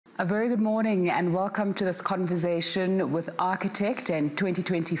A very good morning and welcome to this conversation with architect and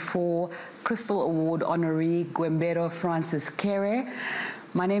 2024 Crystal Award honoree Diébédo Francis Kéré.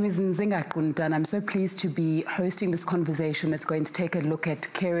 My name is Nzinga Kunta and I'm so pleased to be hosting this conversation that's going to take a look at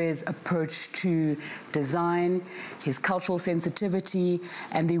Kéré's approach to design, his cultural sensitivity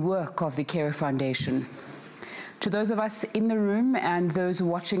and the work of the Kéré Foundation. To those of us in the room and those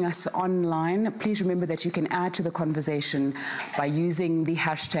watching us online, please remember that you can add to the conversation by using the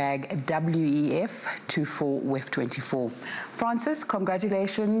hashtag WEF24WEF24. Francis,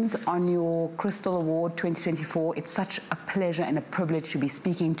 congratulations on your Crystal Award 2024. It's such a pleasure and a privilege to be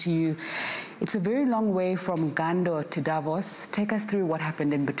speaking to you. It's a very long way from Gando to Davos. Take us through what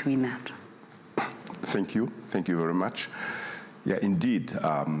happened in between that. Thank you. Thank you very much. Yeah, indeed,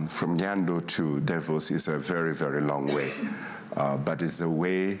 from Gando to Davos is a very, very long way, but it's a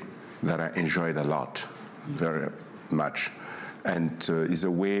way that I enjoyed a lot, very much, and it's a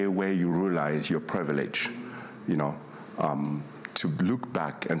way where you realize your privilege, you know, to look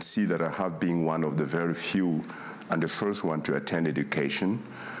back and see that I have been one of the very few and the first one to attend education,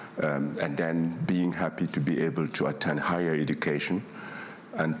 and then being happy to be able to attend higher education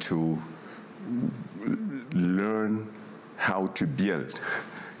and to learn how to build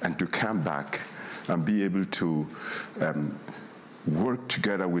and to come back and be able to work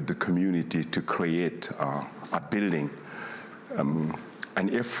together with the community to create a building, an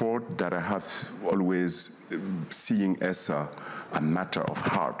effort that I have always seen as a matter of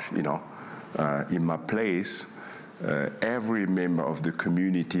heart, you know. In my place, every member of the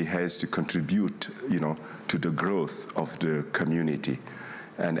community has to contribute, you know, to the growth of the community.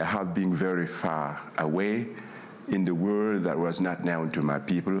 And I have been very far away in the world that was not known to my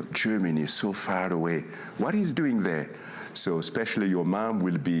people. Germany is so far away. What he's doing there? So especially your mom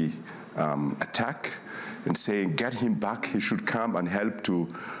will be attacked and saying, get him back, he should come and help to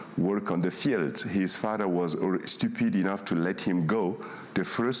work on the field. His father was stupid enough to let him go, the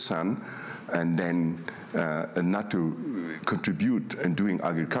first son, and then not to contribute in doing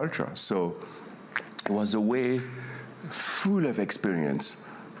agriculture. So it was a way full of experience.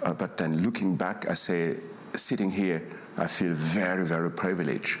 But then looking back, I say, sitting here, I feel very, very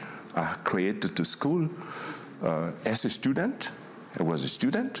privileged. I created the school as a student. I was a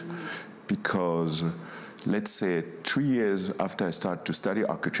student because, let's say, 3 years after I started to study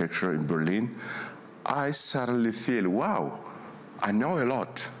architecture in Berlin, I suddenly feel, wow, I know a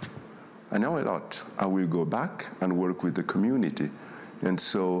lot. I know a lot. I will go back and work with the community. And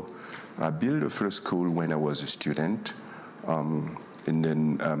so I built the first school when I was a student. And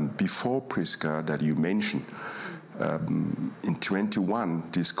then before Priska that you mentioned, in 21,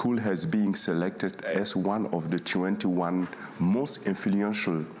 the school has been selected as one of the 21 most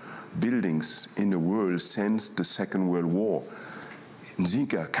influential buildings in the world since the Second World War.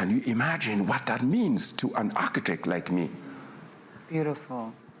 Nzinga, can you imagine what that means to an architect like me?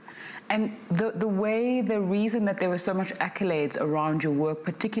 Beautiful. And the reason that there were so much accolades around your work,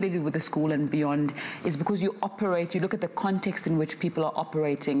 particularly with the school and beyond, is because you operate, you look at the context in which people are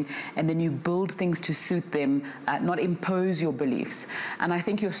operating, and then you build things to suit them, not impose your beliefs. And I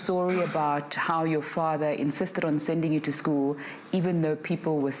think your story about how your father insisted on sending you to school, even though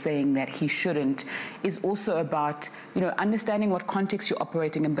people were saying that he shouldn't, is also about, you know, understanding what context you're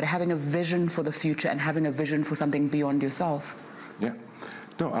operating in, but having a vision for the future and having a vision for something beyond yourself. Yeah.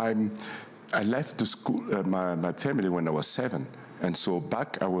 No, I left the school, my family when I was 7. And so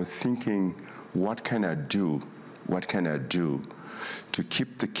back I was thinking, what can I do? What can I do to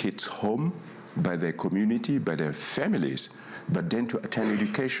keep the kids home by their community, by their families, but then to attend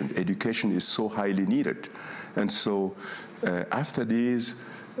education? Education is so highly needed. And so after this,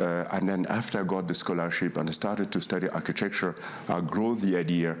 and then after I got the scholarship and I started to study architecture, I grew the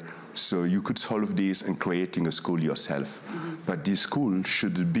idea so you could solve this in creating a school yourself. Mm-hmm. But this school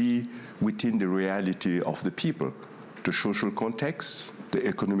should be within the reality of the people, the social context, the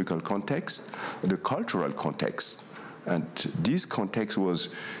economical context, the cultural context. And this context was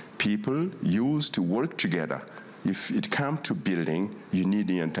people used to work together. If it comes to building, you need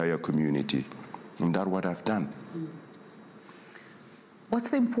the entire community. And that's what I've done. Mm. What's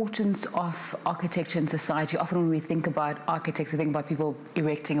the importance of architecture in society? Often when we think about architects, we think about people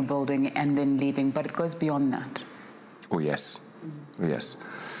erecting a building and then leaving, but it goes beyond that. Oh, yes. Mm-hmm. Oh, yes.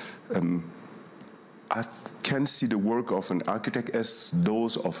 I can see the work of an architect as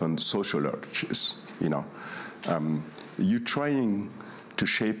those of a sociologist, you know. You're trying to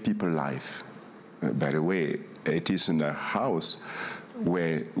shape people's life. By the way, it is in a house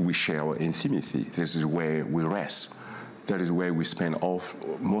where we share our intimacy. This is where we rest. That is where we spend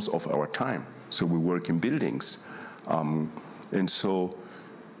most of our time. So we work in buildings. And so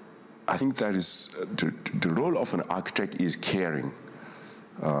I think that is the role of an architect is caring.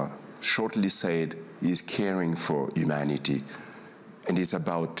 Shortly said, is caring for humanity. And it's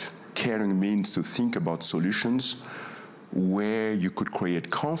about caring means to think about solutions where you could create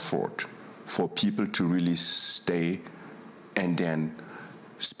comfort for people to really stay and then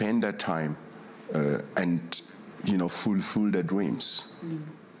spend their time and fulfill their dreams.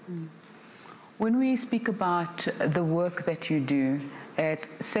 Mm-hmm. When we speak about the work that you do,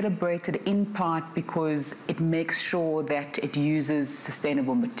 it's celebrated in part because it makes sure that it uses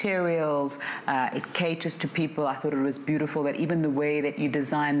sustainable materials, it caters to people. I thought it was beautiful that even the way that you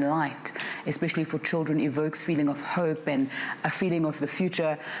design light, especially for children, evokes feeling of hope and a feeling of the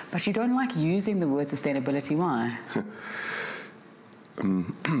future. But you don't like using the word sustainability. Why?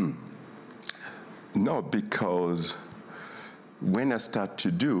 No, because when I start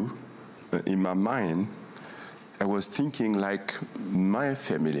to do, in my mind, I was thinking like my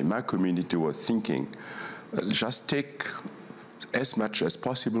family, my community was thinking, just take as much as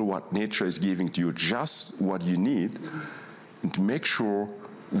possible what nature is giving to you, just what you need, and to make sure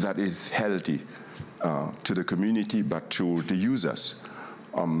that it's healthy to the community, but to the users.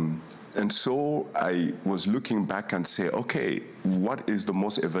 And so I was looking back and say, okay, what is the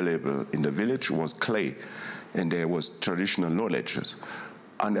most available in the village was clay, and there was traditional knowledges.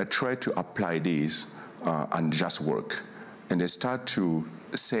 And I tried to apply these and just work. And I start to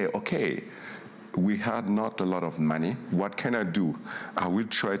say, okay, we had not a lot of money. What can I do? I will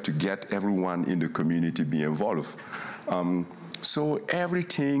try to get everyone in the community be involved. So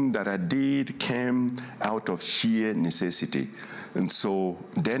everything that I did came out of sheer necessity. And so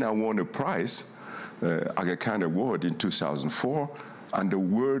then I won a prize, Aga Khan Award in 2004, and the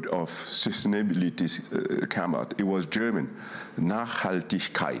word of sustainability came out. It was German,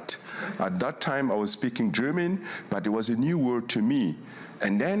 Nachhaltigkeit. At that time, I was speaking German, but it was a new word to me.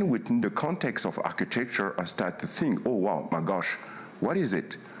 And then within the context of architecture, I started to think, oh, wow, my gosh, what is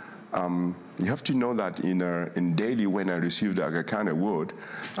it? You have to know that in Delhi, when I received the Aga Khan Award,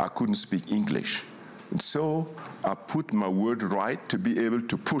 I couldn't speak English. And so I put my word right to be able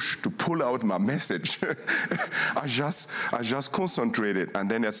to pull out my message. I just concentrated,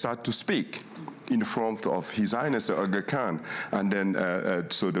 and then I started to speak in front of His Highness Aga Khan, and then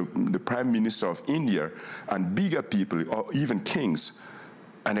so the Prime Minister of India, and bigger people, or even kings,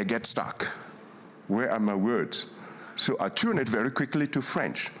 and I get stuck. Where are my words? So I turned it very quickly to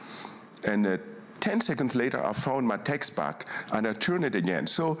French. And 10 seconds later, I found my text back, and I turned it again.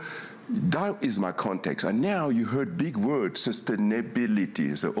 So that is my context. And now you heard big words,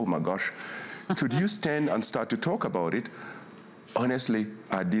 sustainability. So, oh my gosh, could you stand and start to talk about it? Honestly,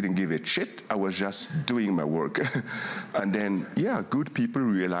 I didn't give a shit. I was just doing my work. And then, yeah, good people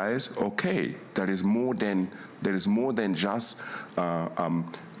realize, okay, there is more than just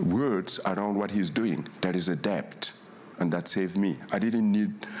words around what he's doing. There is a depth. And that saved me. I didn't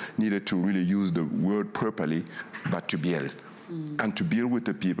needed to really use the word properly, but to build. And to build with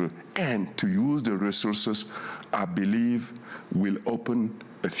the people, and to use the resources I believe will open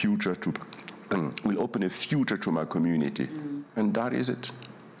a future to my community. And that is it.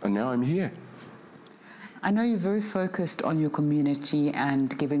 And now I'm here. I know you're very focused on your community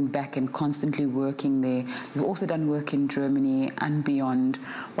and giving back and constantly working there. You've also done work in Germany and beyond.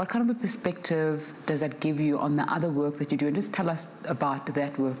 What kind of a perspective does that give you on the other work that you do? And just tell us about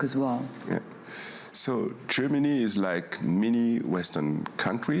that work as well. Yeah. So Germany is like many Western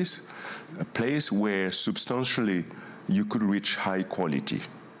countries, a place where substantially you could reach high quality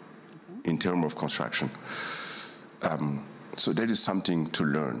in terms of construction. So that is something to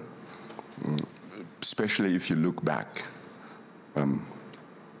learn. Especially if you look back.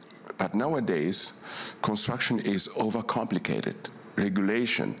 But nowadays, construction is overcomplicated.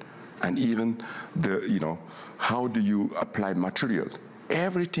 Regulation, and even how do you apply material?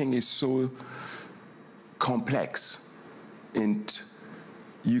 Everything is so complex, and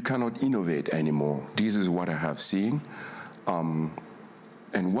you cannot innovate anymore. This is what I have seen.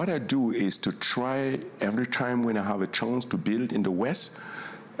 And what I do is to try every time when I have a chance to build in the West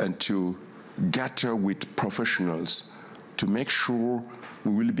and to gather with professionals to make sure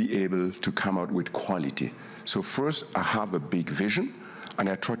we will be able to come out with quality. So first, I have a big vision, and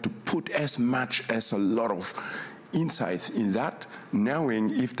I try to put as much as a lot of insight in that,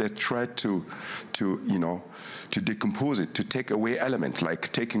 knowing if they try to decompose it, to take away elements,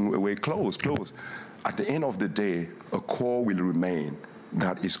 like taking away clothes. At the end of the day, a core will remain.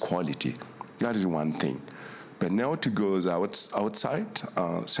 That is quality. That is one thing. But now to go outside,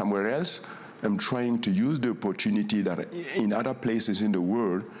 somewhere else, I'm trying to use the opportunity that in other places in the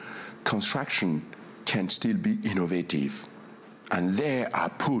world, construction can still be innovative. And there I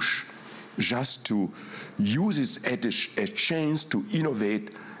push just to use it as a chance to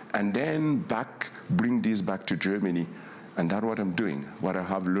innovate and then bring this back to Germany. And that's what I'm doing, what I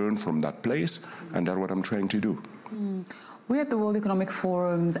have learned from that place, and that's what I'm trying to do. We're at the World Economic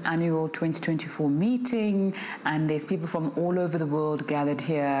Forum's annual 2024 meeting, and there's people from all over the world gathered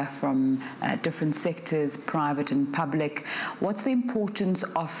here from different sectors, private and public. What's the importance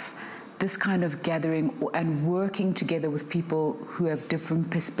of this kind of gathering and working together with people who have different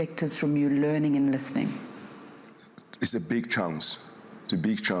perspectives from you, learning and listening? It's a big chance. It's a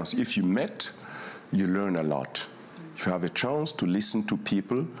big chance. If you met, you learn a lot. If you have a chance to listen to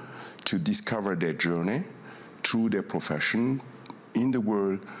people, to discover their journey through their profession in the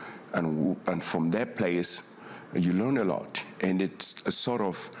world, and from that place, you learn a lot. And it's a sort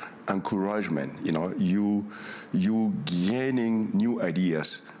of encouragement, you gaining new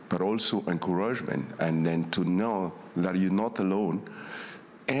ideas, but also encouragement, and then to know that you're not alone,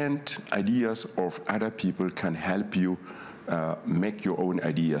 and ideas of other people can help you make your own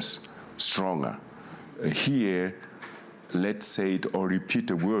ideas stronger. Here, let's say it or repeat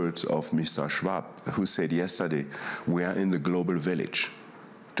the words of Mr. Schwab, who said yesterday, we are in the global village.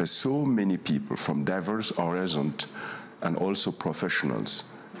 There's so many people from diverse horizons and also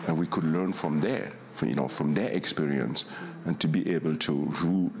professionals, and we could learn from there, from their experience, and to be able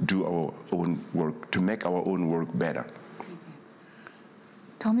to do our own work, to make our own work better.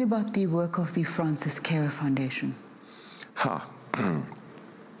 Tell me about the work of the Francis Kéré Foundation.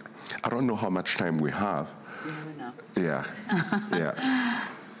 I don't know how much time we have. Yeah, yeah.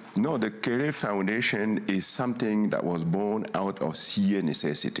 No, the Kéré Foundation is something that was born out of sheer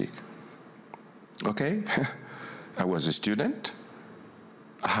necessity. Okay? I was a student.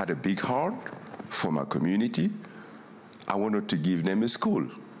 I had a big heart for my community. I wanted to give them a school.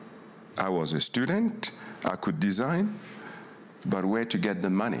 I was a student. I could design, but where to get the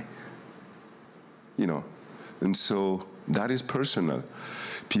money? And so that is personal.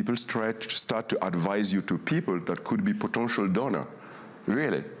 People start to advise you to people that could be potential donor,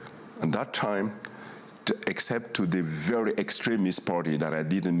 really. At that time, except to the very extremist party that I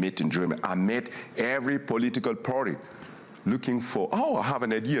didn't meet in Germany, I met every political party looking for, I have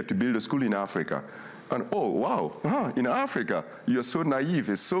an idea to build a school in Africa. And wow, in Africa, you're so naive,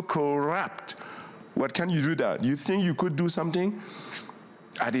 it's so corrupt. What can you do that? You think you could do something?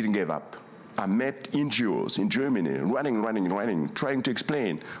 I didn't give up. I met NGOs in Germany, running, trying to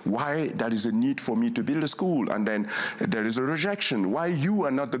explain why there is a need for me to build a school, and then there is a rejection. Why you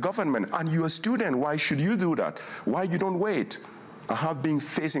are not the government, and you're a student, why should you do that? Why you don't wait? I have been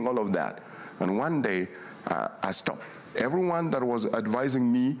facing all of that. And one day, I stopped. Everyone that was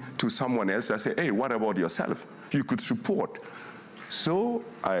advising me to someone else, I said, hey, what about yourself? You could support. So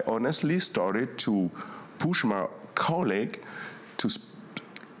I honestly started to push my colleague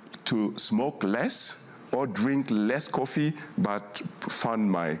to smoke less or drink less coffee, but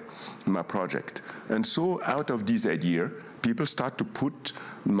fund my project. And so out of this idea, people start to put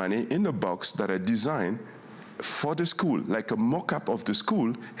money in a box that I designed for the school, like a mock-up of the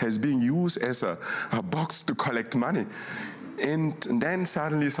school has been used as a box to collect money. And then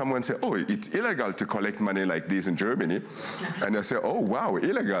suddenly someone said, oh, it's illegal to collect money like this in Germany. And I said, oh, wow,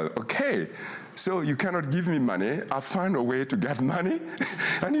 illegal, okay. So you cannot give me money, I find a way to get money.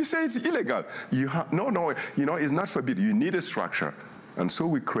 And you say it's illegal. No, it's not forbidden, you need a structure. And so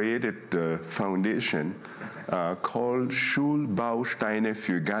we created the foundation called Schulbausteine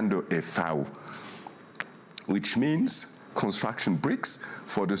für Gando e.V., which means construction bricks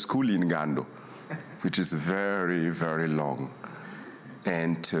for the school in Gando, which is very, very long.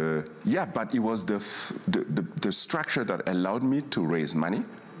 And but it was the structure that allowed me to raise money.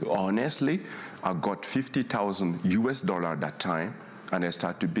 Honestly, I got $50,000 at that time, and I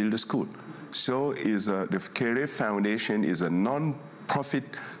started to build a school. So the Kéré Foundation is a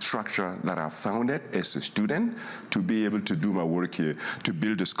non-profit structure that I founded as a student to be able to do my work here, to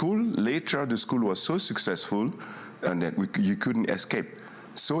build a school. Later, the school was so successful and that you couldn't escape.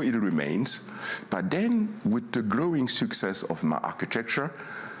 So it remains. But then, with the growing success of my architecture,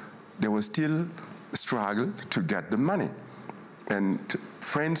 there was still a struggle to get the money. And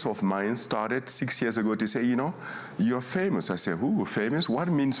friends of mine started 6 years ago to say, you're famous. I said, who, famous? What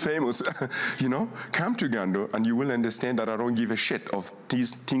means famous? Come to Gando and you will understand that I don't give a shit of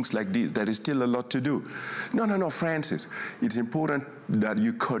these things like this. There is still a lot to do. No, Francis. It's important that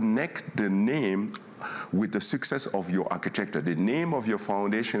you connect the name with the success of your architecture, the name of your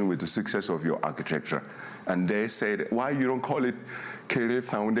foundation with the success of your architecture. And they said, why you don't call it Kéré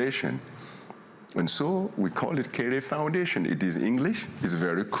Foundation? And so we call it Kéré Foundation. It is English, it's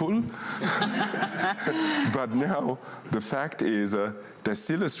very cool. But now the fact is there's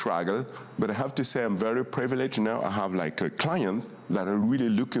still a struggle, but I have to say I'm very privileged now. I have like a client that are really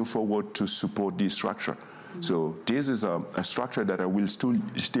looking forward to support this structure. Mm-hmm. So this is a structure that I will still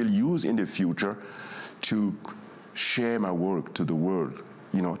use in the future to share my work to the world,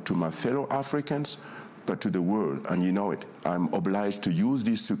 you know, to my fellow Africans, but to the world, and you know it. I'm obliged to use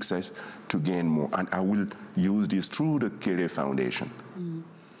this success to gain more, and I will use this through the Kéré Foundation. Mm.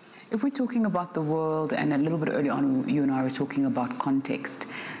 If we're talking about the world, and a little bit early on, you and I were talking about context,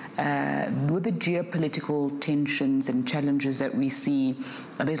 with the geopolitical tensions and challenges that we see,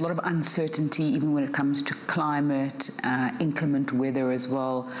 there's a lot of uncertainty even when it comes to climate, inclement weather as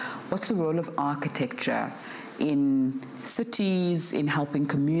well. What's the role of architecture in cities, in helping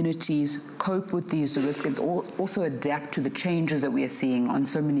communities cope with these risks and also adapt to the changes that we are seeing on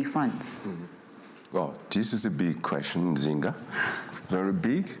so many fronts? Mm-hmm. Well, this is a big question, Zinga, very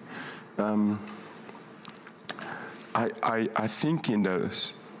big. I think in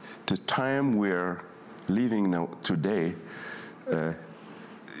the time we're living now today,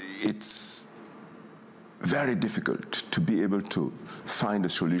 it's very difficult to be able to find a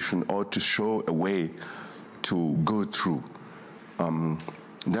solution or to show a way to go through.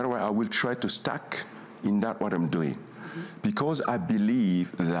 That's why I will try to stack in that what I'm doing, because I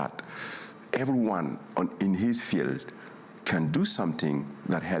believe that everyone in his field can do something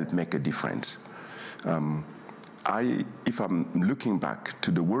that help make a difference. If I'm looking back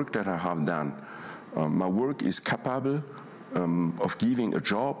to the work that I have done, my work is capable of giving a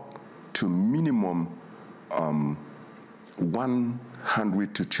job to minimum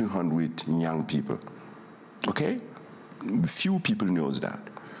 100 to 200 young people. Okay? Few people knows that,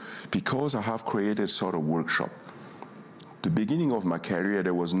 because I have created sort of workshop. The beginning of my career,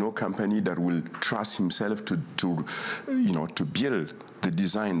 there was no company that will trust himself to build the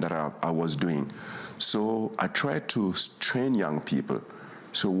design that I was doing. So I tried to train young people.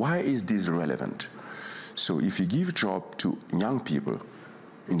 So why is this relevant? So if you give job to young people,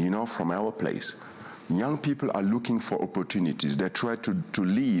 and from our place, young people are looking for opportunities. They try to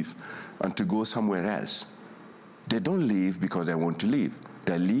leave and to go somewhere else. They don't leave because they want to leave.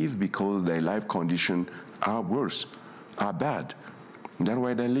 They leave because their life conditions are worse, are bad. That's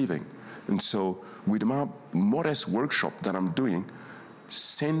why they're leaving. And so with my modest workshop that I'm doing,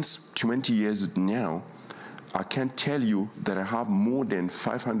 since 20 years now, I can tell you that I have more than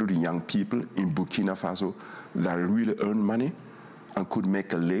 500 young people in Burkina Faso that really earn money and could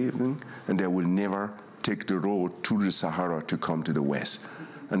make a living, and they will never take the road through the Sahara to come to the West.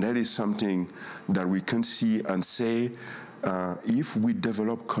 And that is something that we can see and say, if we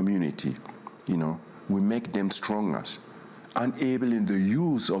develop community, we make them stronger, enabling the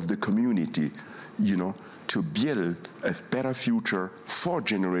youth of the community, to build a better future for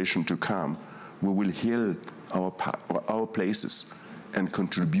generations to come. We will heal our places and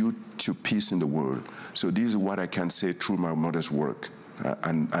contribute to peace in the world. So this is what I can say through my modest work,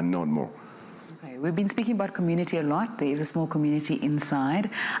 and not more. Okay, we've been speaking about community a lot. There is a small community inside.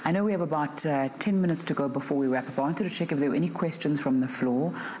 I know we have about 10 minutes to go before we wrap up. I wanted to check if there were any questions from the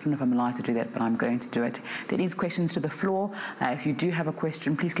floor. I don't know if I'm allowed to do that, but I'm going to do it. There is questions to the floor. If you do have a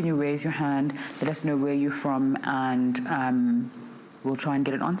question, please can you raise your hand, let us know where you're from, and we'll try and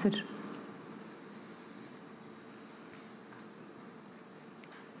get it answered.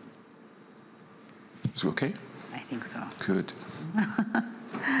 Is it okay? I think so. Good.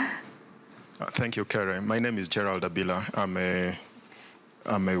 Thank you, Kéré. My name is Gerald Abila.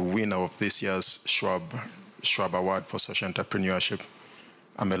 I'm a winner of this year's Schwab Award for Social Entrepreneurship.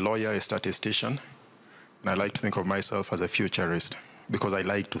 I'm a lawyer, a statistician, and I like to think of myself as a futurist because I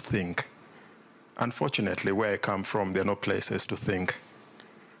like to think. Unfortunately, where I come from, there are no places to think.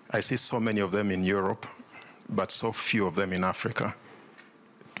 I see so many of them in Europe, but so few of them in Africa.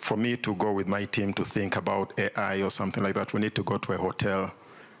 For me to go with my team to think about AI or something like that, we need to go to a hotel,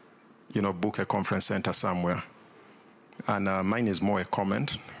 book a conference center somewhere. And mine is more a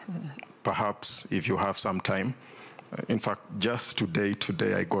comment. Perhaps if you have some time. In fact, just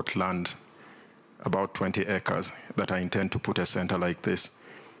today I got land, about 20 acres, that I intend to put a center like this.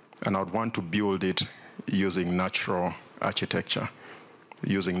 And I would want to build it using natural architecture,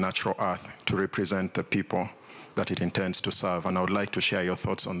 using natural earth to represent the people that it intends to serve. And I would like to share your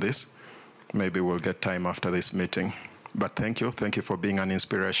thoughts on this. Maybe we'll get time after this meeting. But thank you for being an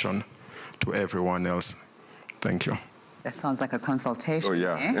inspiration to everyone else. Thank you. That sounds like a consultation. Oh,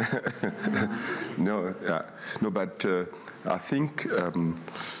 yeah. No, but I think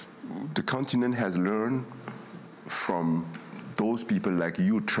the continent has learned from those people like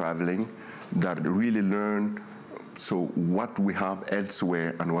you traveling that really learn so what we have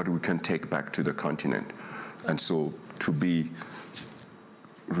elsewhere and what we can take back to the continent. And so to be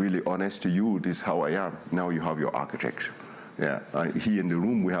really honest to you, this is how I am. Now you have your architect. Yeah, here in the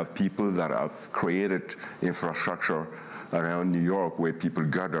room we have people that have created infrastructure around New York where people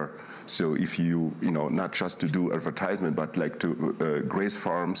gather. So if you know, not just to do advertisement, but like to graze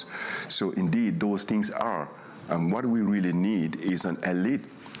farms. So indeed, those things are. And what we really need is an elite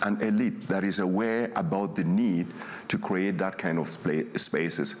that is aware about the need to create that kind of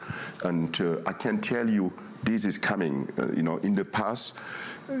spaces. And I can tell you, this is coming. You know, in the past,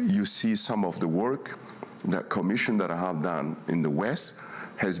 you see some of the work, that commission that I have done in the West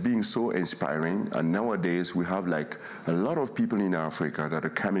has been so inspiring. And nowadays, we have like a lot of people in Africa that are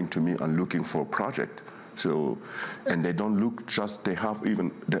coming to me and looking for a project. So, and they don't look just, they have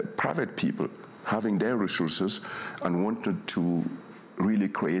even the private people having their resources and wanted to really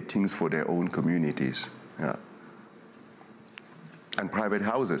create things for their own communities. Yeah. And private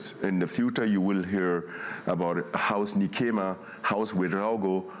houses. In the future, you will hear about House Nikema, House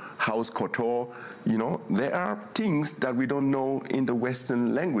Ouedraogo, House Kotor. You know, there are things that we don't know in the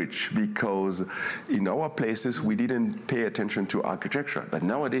Western language because in our places, we didn't pay attention to architecture. But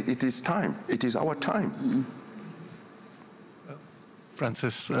nowadays, it is time. It is our time.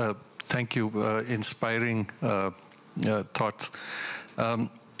 Francis, thank you. Inspiring thoughts.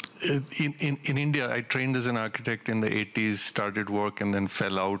 In India, I trained as an architect in the 80s, started work and then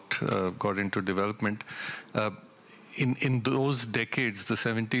fell out, got into development. In those decades, the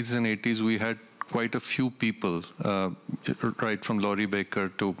 70s and 80s, we had quite a few people, right from Laurie Baker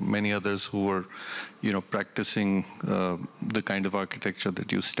to many others who were, you know, practicing the kind of architecture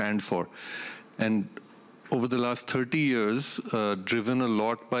that you stand for. And over the last 30 years, driven a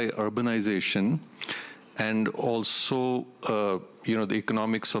lot by urbanization, and also, you know, the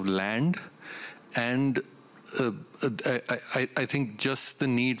economics of land, and I think just the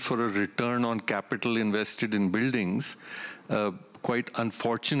need for a return on capital invested in buildings. Quite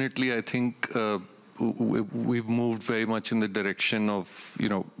unfortunately, I think we've moved very much in the direction of, you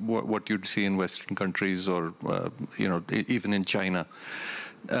know, what you'd see in Western countries or, you know, even in China.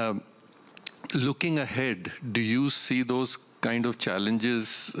 Looking ahead, do you see those kind of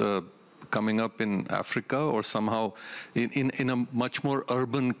challenges coming up in Africa, or somehow in a much more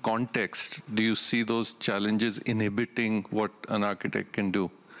urban context, do you see those challenges inhibiting what an architect can do?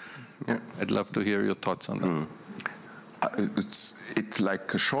 Yeah. I'd love to hear your thoughts on that. It's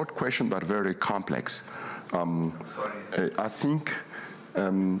like a short question, but very complex. Sorry. I think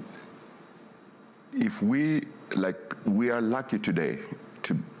if we are lucky today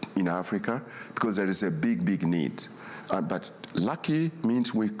in Africa because there is a big need. But lucky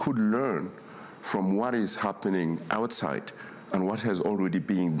means we could learn from what is happening outside and what has already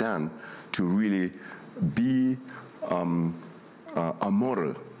been done to really be a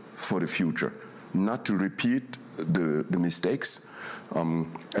model for the future, not to repeat the mistakes. I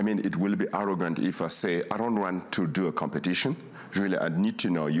mean, it will be arrogant if I say, I don't want to do a competition. Really, I need to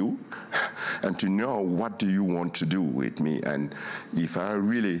know you and to know what do you want to do with me. And if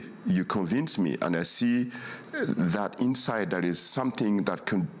you convince me and I see that inside there is something that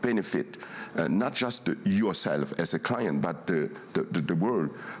can benefit not just yourself as a client, but the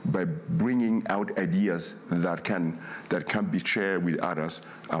world by bringing out ideas that can be shared with others,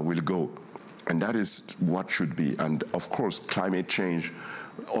 I will go. And that is what should be. And of course, climate change,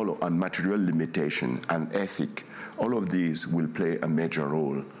 and material limitation and ethic, all of these will play a major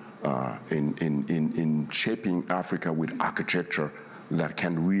role in shaping Africa with architecture that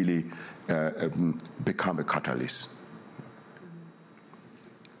can really become a catalyst.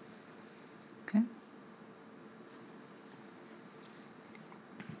 Okay.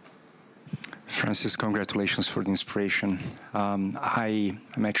 Francis, congratulations for the inspiration. I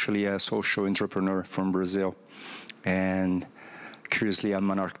am actually a social entrepreneur from Brazil, and curiously, I'm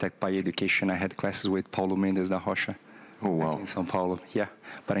an architect by education. I had classes with Paulo Mendes da Rocha. Oh, wow. In São Paulo, yeah.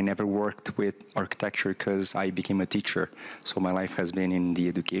 But I never worked with architecture because I became a teacher. So my life has been in the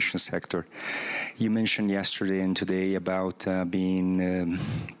education sector. You mentioned yesterday and today about being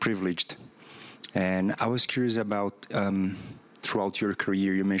privileged. And I was curious about, throughout your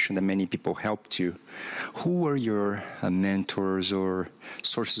career, you mentioned that many people helped you. Who were your mentors or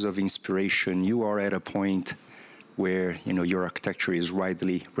sources of inspiration? You are at a point where, you know, your architecture is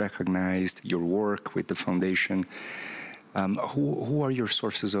widely recognized, your work with the foundation. Who are your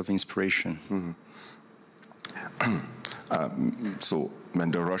sources of inspiration? Mm-hmm. So,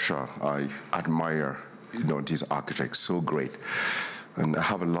 Russia, I admire, you know, these architects, so great. And I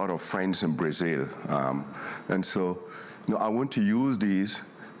have a lot of friends in Brazil. And so No, I want to use these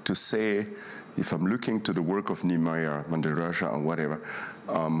to say, if I'm looking to the work of Niemeyer, Mandela, and whatever,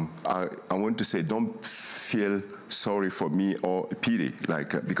 I want to say, don't feel sorry for me or pity,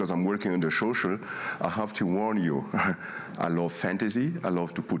 like because I'm working on the social. I have to warn you, I love fantasy. I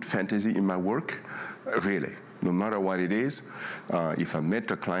love to put fantasy in my work, really. No matter what it is, if I met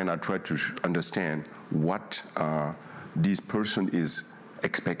a client, I try to understand what this person is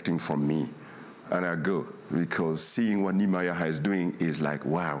expecting from me. And I go, because seeing what Niemeyer is doing is like,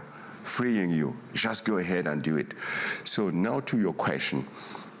 wow, freeing you. Just go ahead and do it. So now to your question.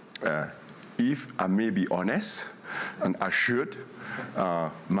 If I may be honest, and I should,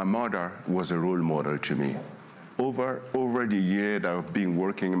 my mother was a role model to me. Over the year that I've been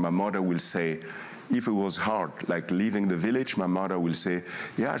working, my mother will say, if it was hard, like leaving the village, my mother will say,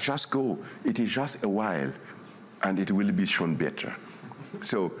 yeah, just go. It is just a while, and it will be shown better.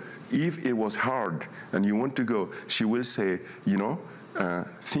 So if it was hard and you want to go, she will say, you know,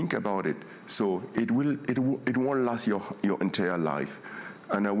 think about it. So it won't last your entire life.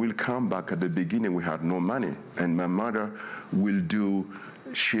 And I will come back. At the beginning, we had no money. And my mother will do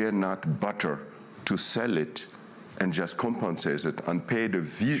shea nut butter to sell it and just compensate it and pay the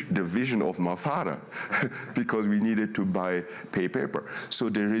vision of my father because we needed to pay paper. So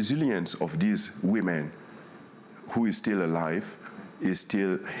the resilience of these women who is still alive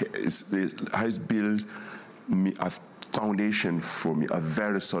has built me a foundation for me, a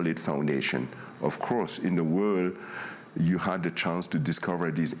very solid foundation. Of course, in the world, you had the chance to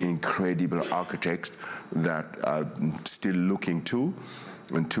discover these incredible architects that I'm still looking to.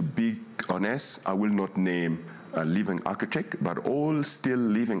 And to be honest, I will not name a living architect, but all still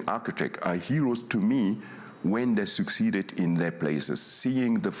living architects are heroes to me when they succeeded in their places.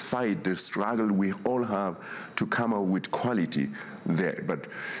 Seeing the fight, the struggle we all have to come up with quality there. But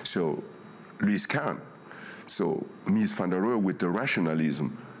so Louis Kahn, so Mies van der Rohe with the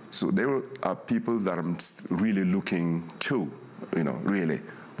rationalism. So there are people that I'm really looking to, you know, really.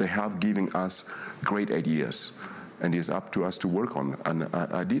 They have given us great ideas, and it's up to us to work on, and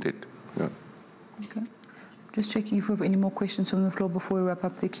I did it. Yeah. Okay. Just checking if we have any more questions from the floor before we wrap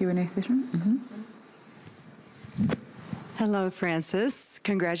up the Q&A session. Mm-hmm. Hello, Francis.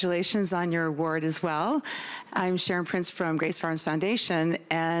 Congratulations on your award as well. I'm Sharon Prince from Grace Farms Foundation,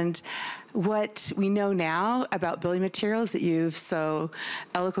 and what we know now about building materials that you've so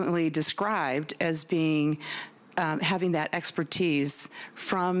eloquently described as being having that expertise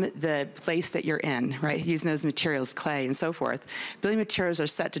from the place that you're in, right? Using those materials, clay and so forth. Building materials are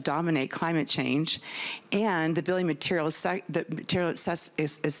set to dominate climate change, and the building materials, you want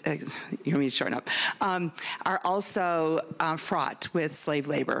me to shorten up, are also fraught with slave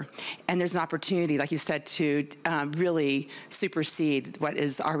labor. And there's an opportunity, like you said, to really supersede what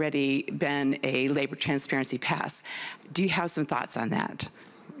has already been a labor transparency pass. Do you have some thoughts on that?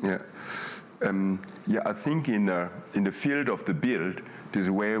 Yeah. Yeah, I think in the field of the build, this is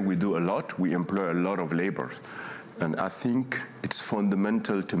where we do a lot. We employ a lot of labor. And I think it's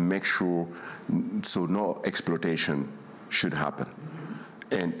fundamental to make sure so no exploitation should happen.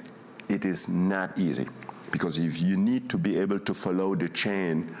 And it is not easy, because if you need to be able to follow the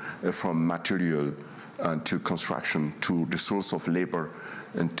chain from material to construction to the source of labor,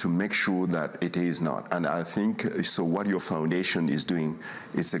 and to make sure that it is not. And I think, so what your foundation is doing,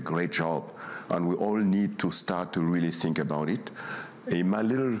 it's a great job. And we all need to start to really think about it. In my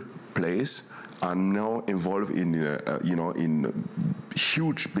little place, I'm now involved in, in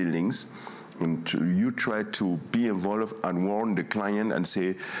huge buildings. And you try to be involved and warn the client and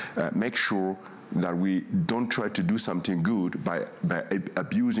say, make sure that we don't try to do something good by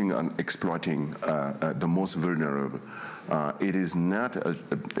abusing and exploiting the most vulnerable. It is not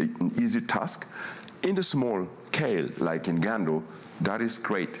an easy task. In the small scale, like in Gando, that is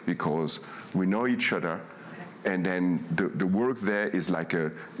great because we know each other, and then the work there is like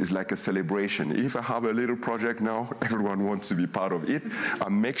a celebration. If I have a little project now, everyone wants to be part of it,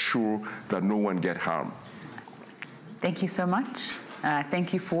 and make sure that no one get harmed. Thank you so much.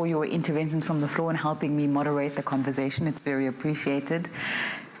 Thank you for your interventions from the floor and helping me moderate the conversation. It's very appreciated.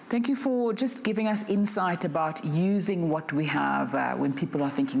 Thank you for just giving us insight about using what we have when people are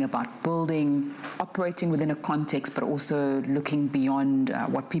thinking about building, operating within a context, but also looking beyond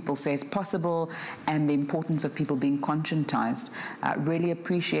what people say is possible, and the importance of people being conscientized. Really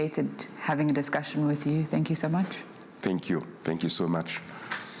appreciated having a discussion with you. Thank you so much. Thank you. Thank you so much.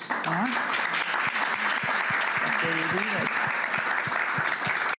 All right. That's really good.